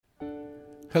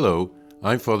Hello,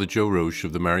 I'm Father Joe Roche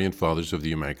of the Marian Fathers of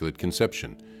the Immaculate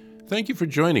Conception. Thank you for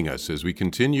joining us as we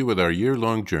continue with our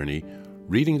year-long journey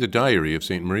reading the diary of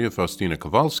St. Maria Faustina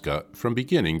Kowalska from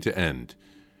beginning to end.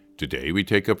 Today we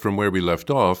take up from where we left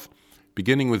off,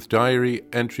 beginning with diary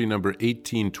entry number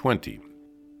 1820.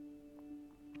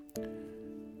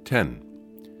 10.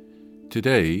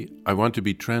 Today I want to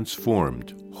be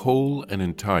transformed, whole and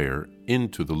entire,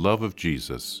 into the love of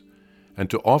Jesus, and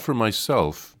to offer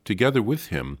myself, together with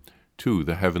him, to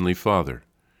the Heavenly Father.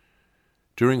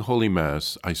 During Holy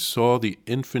Mass, I saw the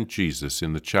infant Jesus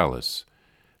in the chalice,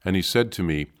 and he said to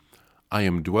me, "I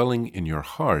am dwelling in your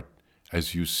heart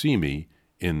as you see me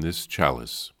in this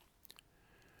chalice."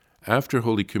 After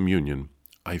Holy Communion,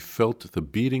 I felt the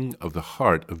beating of the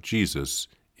heart of Jesus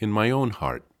in my own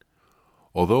heart.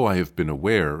 Although I have been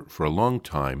aware for a long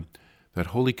time that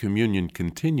Holy Communion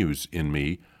continues in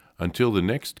me until the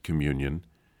next communion,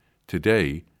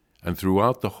 today and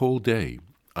throughout the whole day,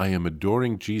 I am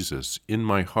adoring Jesus in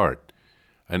my heart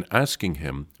and asking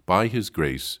him, by his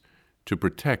grace, to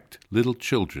protect little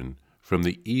children from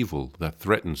the evil that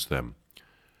threatens them.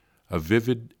 A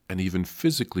vivid and even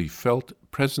physically felt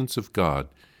presence of God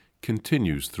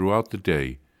continues throughout the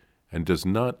day and does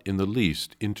not in the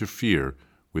least interfere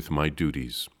with my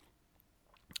duties.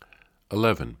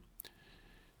 11.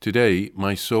 Today,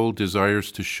 my soul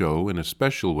desires to show, in a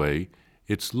special way,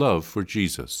 its love for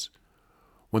Jesus.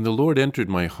 When the Lord entered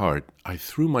my heart, I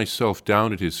threw myself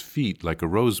down at his feet like a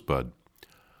rosebud.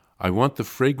 I want the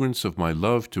fragrance of my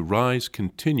love to rise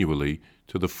continually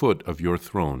to the foot of your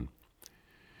throne.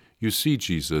 You see,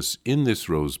 Jesus, in this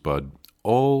rosebud,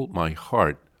 all my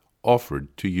heart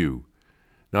offered to you,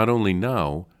 not only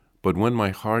now, but when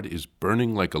my heart is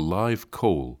burning like a live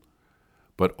coal,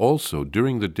 but also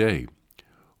during the day,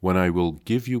 when I will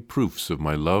give you proofs of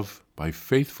my love by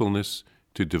faithfulness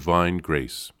to divine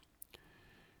grace.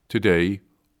 Today,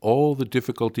 all the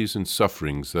difficulties and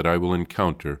sufferings that I will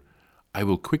encounter, I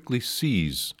will quickly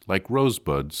seize like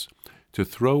rosebuds to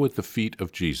throw at the feet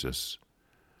of Jesus.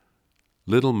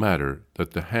 Little matter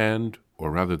that the hand,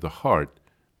 or rather the heart,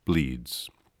 bleeds.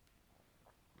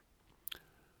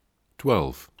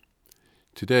 12.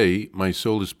 Today, my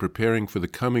soul is preparing for the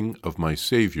coming of my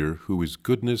Savior, who is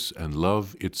goodness and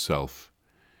love itself.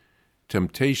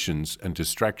 Temptations and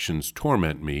distractions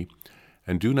torment me,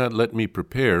 and do not let me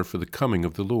prepare for the coming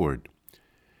of the Lord.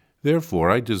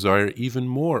 Therefore, I desire even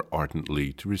more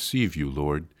ardently to receive you,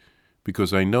 Lord,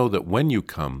 because I know that when you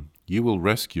come, you will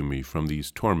rescue me from these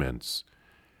torments.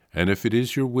 And if it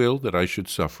is your will that I should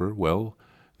suffer, well,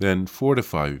 then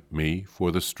fortify me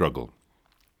for the struggle.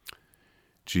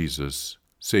 Jesus,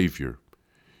 Savior,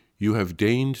 you have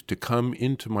deigned to come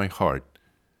into my heart.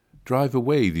 Drive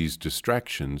away these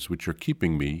distractions which are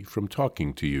keeping me from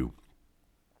talking to you.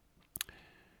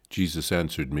 Jesus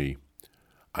answered me,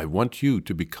 I want you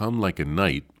to become like a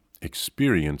knight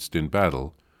experienced in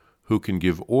battle, who can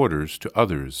give orders to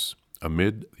others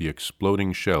amid the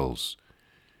exploding shells.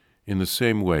 In the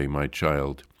same way, my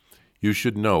child, you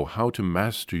should know how to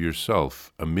master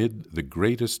yourself amid the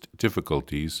greatest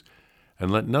difficulties, and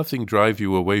let nothing drive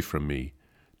you away from me,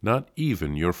 not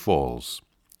even your falls.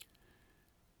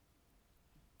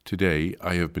 Today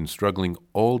I have been struggling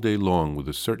all day long with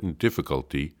a certain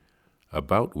difficulty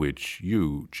about which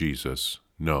you, Jesus,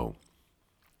 know.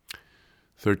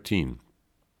 13.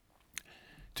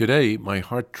 Today my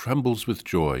heart trembles with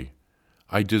joy.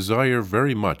 I desire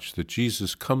very much that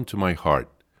Jesus come to my heart.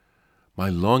 My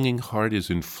longing heart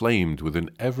is inflamed with an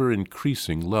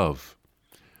ever-increasing love.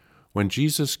 When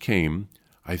Jesus came,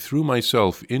 I threw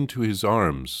myself into his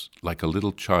arms like a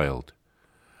little child.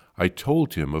 I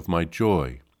told him of my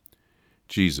joy.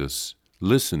 Jesus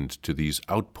listened to these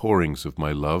outpourings of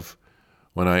my love.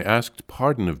 When I asked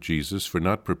pardon of Jesus for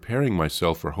not preparing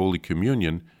myself for Holy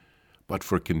Communion, but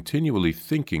for continually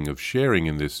thinking of sharing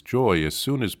in this joy as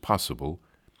soon as possible,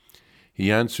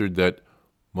 he answered that,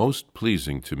 most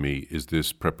pleasing to me is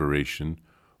this preparation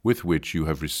with which you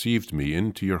have received me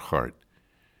into your heart.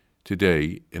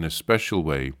 Today, in a special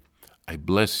way, I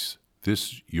bless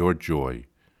this your joy.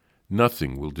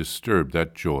 Nothing will disturb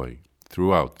that joy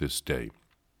throughout this day.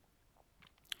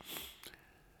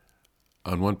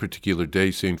 On one particular day,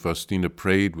 St. Faustina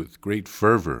prayed with great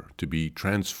fervor to be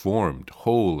transformed,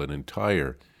 whole and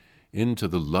entire, into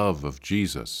the love of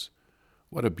Jesus.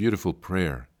 What a beautiful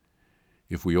prayer!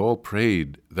 If we all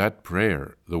prayed that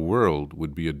prayer, the world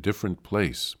would be a different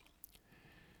place.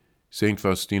 St.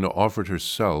 Faustina offered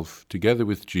herself, together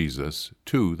with Jesus,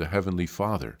 to the Heavenly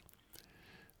Father.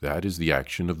 That is the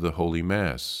action of the Holy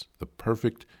Mass. The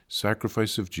perfect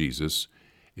sacrifice of Jesus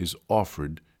is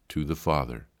offered to the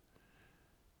Father.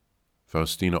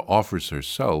 Faustina offers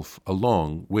herself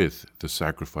along with the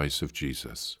sacrifice of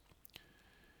Jesus.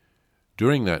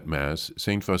 During that Mass,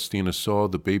 St. Faustina saw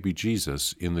the baby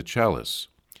Jesus in the chalice.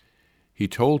 He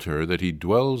told her that he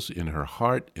dwells in her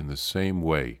heart in the same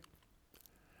way.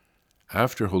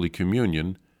 After Holy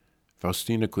Communion,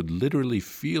 Faustina could literally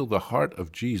feel the heart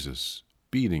of Jesus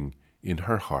beating in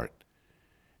her heart.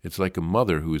 It's like a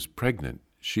mother who is pregnant.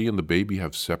 She and the baby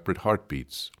have separate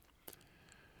heartbeats.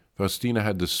 Faustina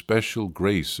had the special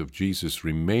grace of Jesus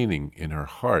remaining in her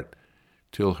heart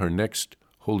till her next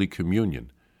Holy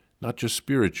Communion, not just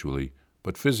spiritually,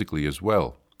 but physically as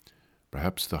well.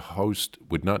 Perhaps the host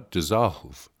would not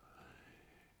dissolve.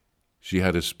 She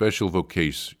had a special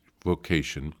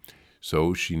vocation,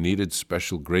 so she needed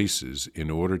special graces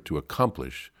in order to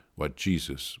accomplish what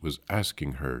Jesus was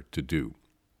asking her to do.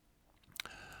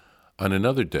 On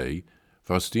another day,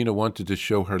 Faustina wanted to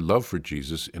show her love for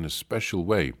Jesus in a special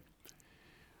way.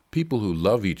 People who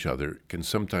love each other can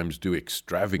sometimes do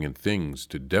extravagant things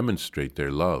to demonstrate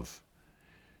their love.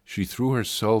 She threw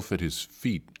herself at his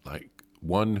feet like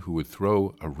one who would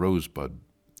throw a rosebud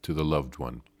to the loved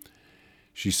one.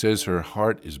 She says her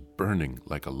heart is burning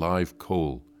like a live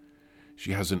coal.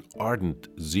 She has an ardent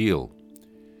zeal.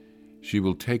 She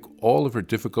will take all of her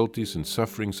difficulties and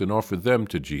sufferings and offer them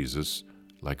to Jesus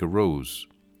like a rose.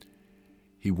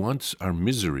 He wants our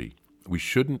misery. We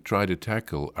shouldn't try to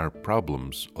tackle our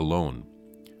problems alone.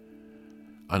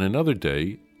 On another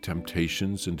day,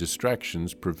 temptations and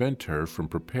distractions prevent her from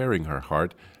preparing her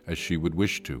heart as she would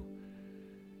wish to.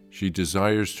 She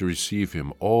desires to receive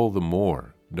him all the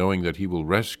more, knowing that he will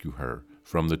rescue her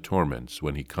from the torments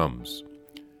when he comes.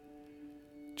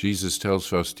 Jesus tells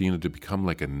Faustina to become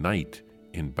like a knight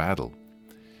in battle.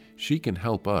 She can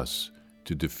help us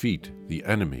to defeat the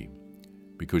enemy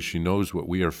because she knows what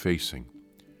we are facing.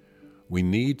 We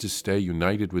need to stay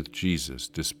united with Jesus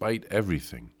despite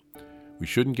everything. We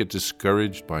shouldn't get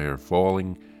discouraged by our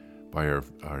falling, by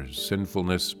our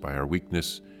sinfulness, by our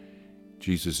weakness.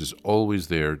 Jesus is always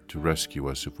there to rescue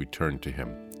us if we turn to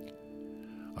him.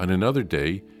 On another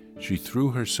day, she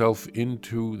threw herself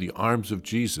into the arms of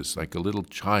Jesus like a little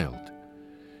child.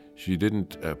 She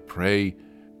didn't pray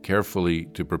carefully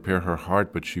to prepare her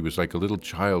heart, but she was like a little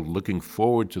child looking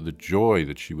forward to the joy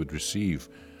that she would receive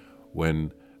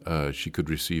when she could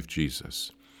receive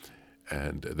Jesus.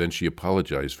 And then she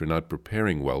apologized for not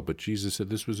preparing well, but Jesus said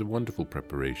this was a wonderful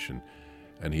preparation,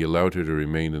 and he allowed her to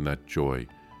remain in that joy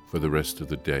for the rest of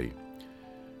the day.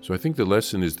 So I think the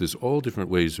lesson is there's all different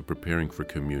ways of preparing for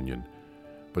communion,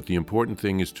 but the important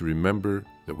thing is to remember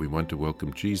that we want to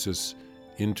welcome Jesus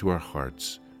into our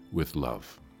hearts with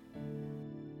love.